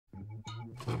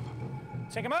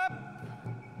Take them up.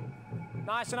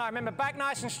 Nice and high. Remember, back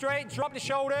nice and straight. Drop the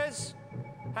shoulders.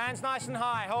 Hands nice and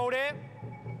high. Hold it.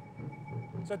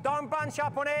 So don't bunch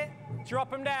up on it.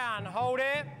 Drop them down. Hold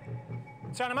it.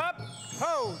 Turn them up.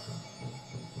 Hold.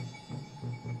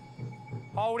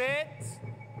 Hold it.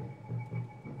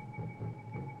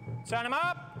 Turn them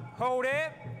up. Hold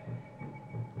it.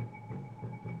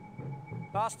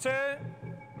 Last two.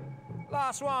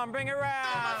 Last one. Bring it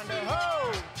round.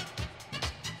 Hold.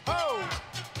 Hold.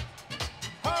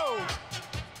 Hold.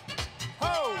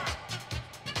 Hold.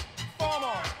 4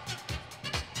 more.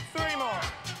 3 more.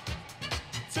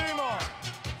 2 more.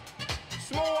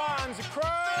 Small ones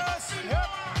across. Yep.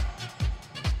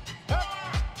 Yep.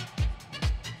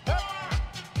 Yep.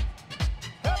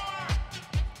 Yep.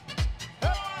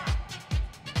 Yep.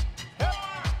 Yep.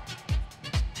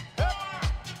 Yep.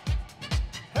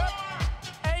 Yep.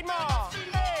 8 more.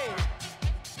 8,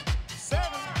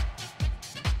 7,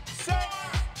 6,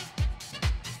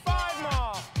 5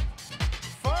 more.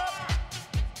 4,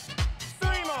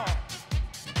 3 more.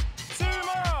 2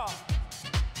 more.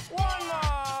 1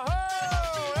 more.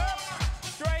 Hold up.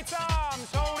 Straight arms.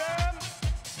 Hold them.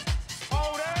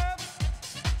 Hold them.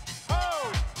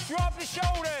 Hold. Drop the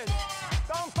shoulders.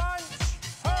 Don't punch.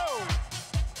 Hold.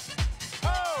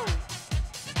 Hold.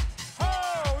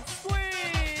 Hold.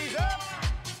 Squeeze up.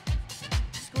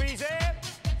 Squeeze it.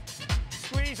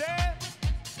 Squeeze it.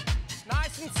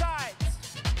 Nice and tight.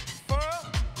 4,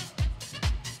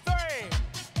 3,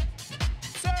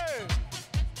 2.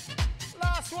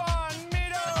 Last one.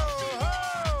 Middle.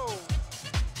 Hold.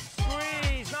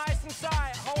 Squeeze. Nice and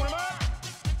tight. Hold them up.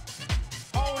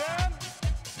 Hold them.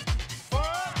 4,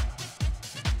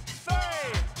 3,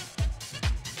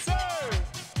 2,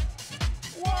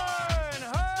 1.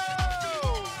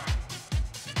 Hold.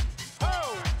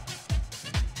 Hold.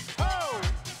 Hold.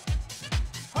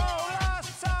 Hold.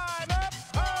 Last time. Up.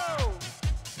 Hold.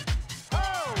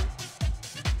 Hold.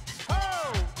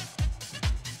 Hold.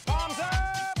 Palms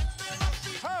up.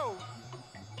 Hold.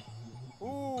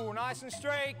 Ooh, nice and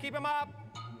straight. Keep them up.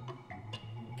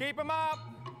 Keep them up.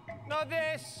 Not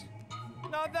this.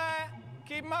 Not that.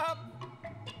 Keep them up.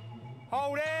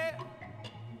 Hold it.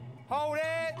 Hold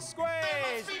it.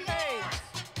 Squeeze. 8,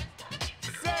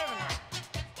 7,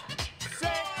 6,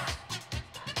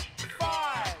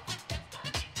 5,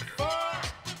 4,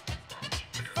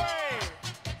 3,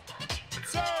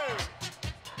 2,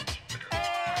 8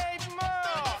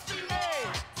 more. 8,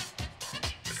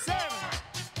 7,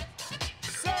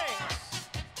 6,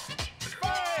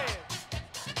 5,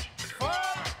 4,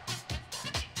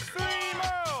 3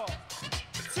 more.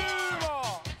 2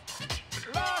 more.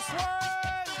 Last one.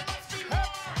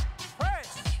 Up.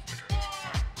 Press.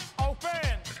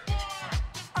 Open.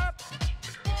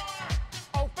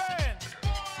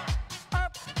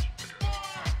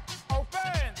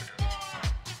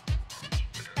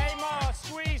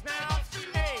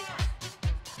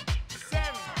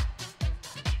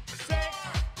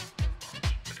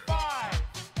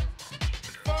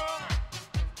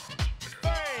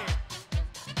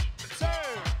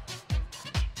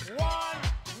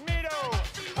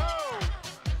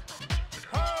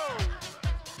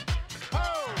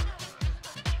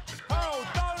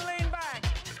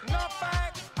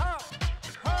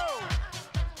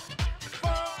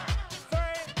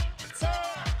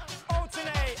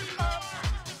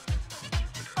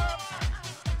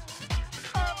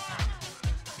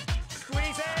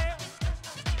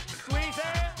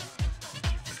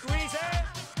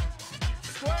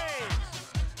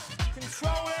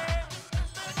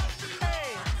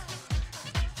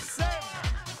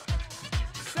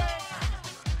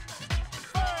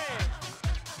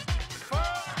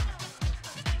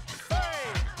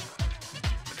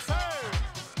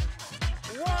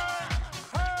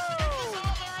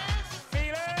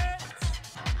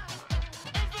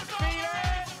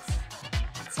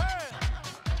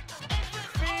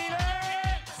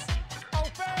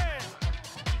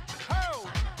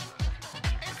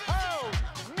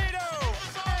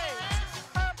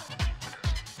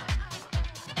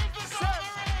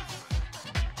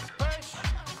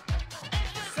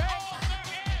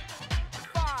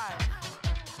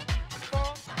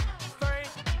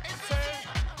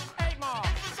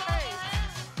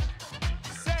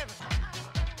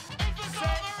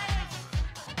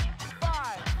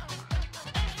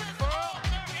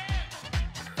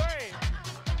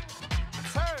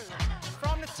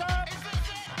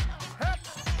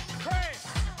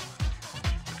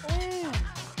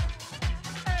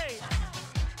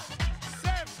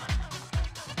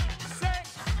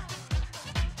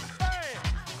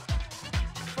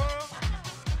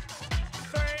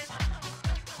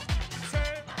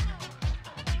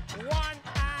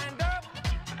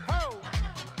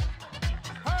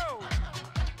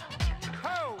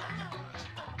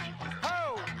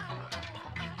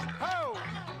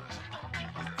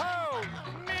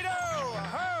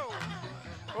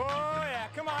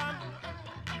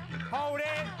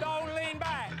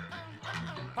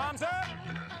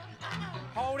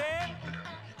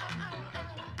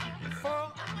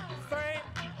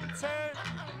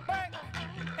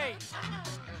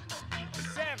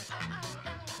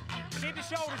 Keep the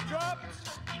shoulders dropped.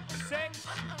 6,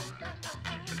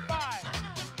 5,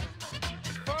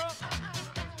 4,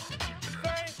 3,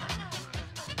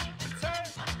 2,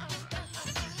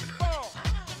 4,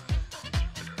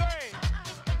 3,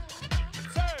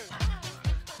 2,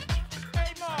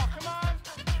 8 more, come on.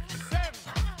 7,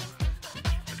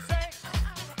 6,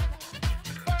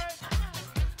 5,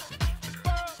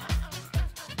 4,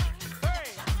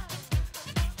 3,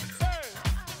 2,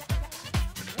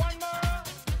 1 more.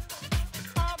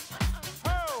 Up,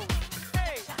 hold.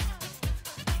 8,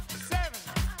 7,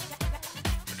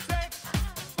 6,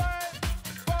 5,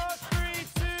 4, 3,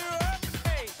 2, up.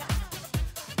 8.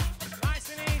 Nice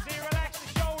and easy. Relax the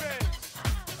shoulders.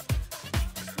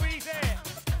 Squeeze it.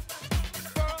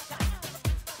 4,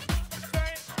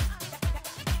 3,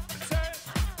 2,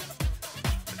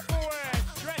 forward.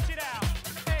 Stretch it out.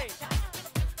 8,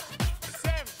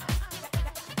 7,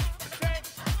 6,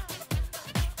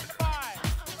 5,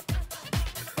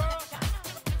 4,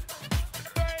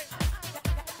 3,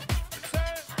 2,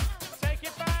 take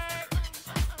it back.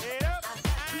 Get up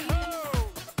and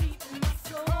hold.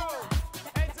 Hold.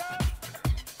 Heads up.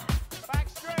 Back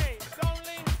straight. Don't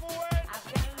lean forward.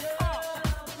 Up.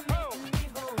 Hold.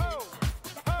 Hold.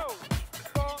 Hold.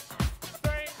 4,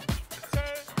 3, 2,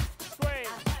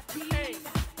 squeeze. 8.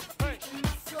 Push.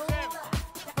 7.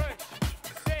 Push.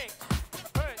 6.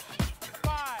 Push.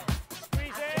 5.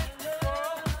 Squeeze it.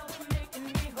 4, 3,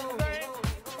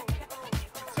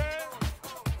 2,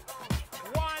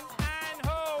 1, and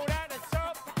hold at the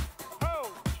top.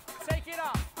 Hold. Take it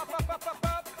up. Up, up, up, up,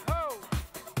 up. Hold.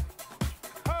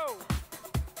 Hold.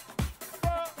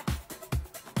 4,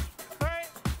 3,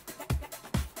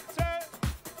 2.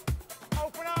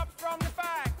 Open up from the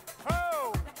back.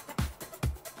 Hold.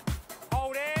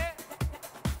 Hold it.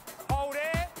 Hold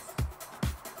it.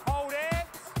 Hold it.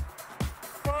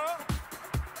 4,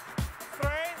 3,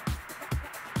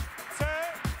 2.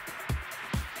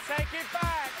 Take it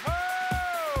back.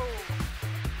 Hold.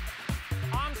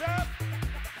 Arms up.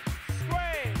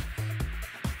 Squeeze.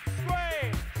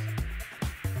 Squeeze.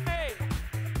 8,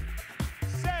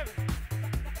 7,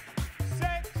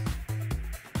 6,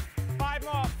 5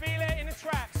 more. Feel it in the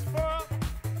tracks. 4,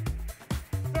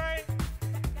 3,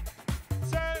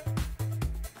 2,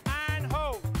 and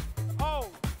hold.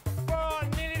 Hold. 4,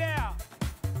 nearly there.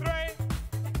 3,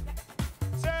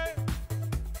 2,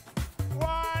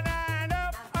 1, and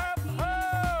up, up,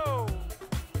 hold.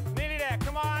 Nearly there,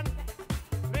 come on.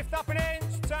 Lift up an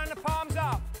inch, turn the palms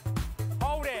up.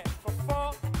 Hold it for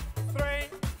 4, 3,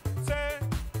 2,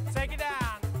 take it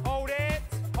down. Hold it,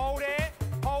 hold it,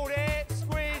 hold it,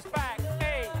 squeeze back.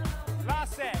 8,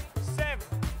 last set. 7,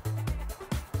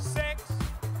 6,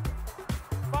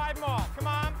 5 more, come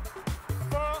on.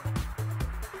 4,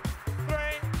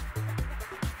 3,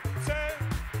 2,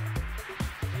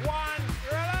 1,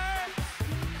 relax.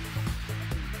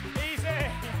 Easy.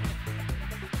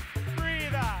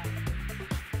 Breather.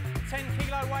 10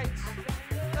 kilo weights.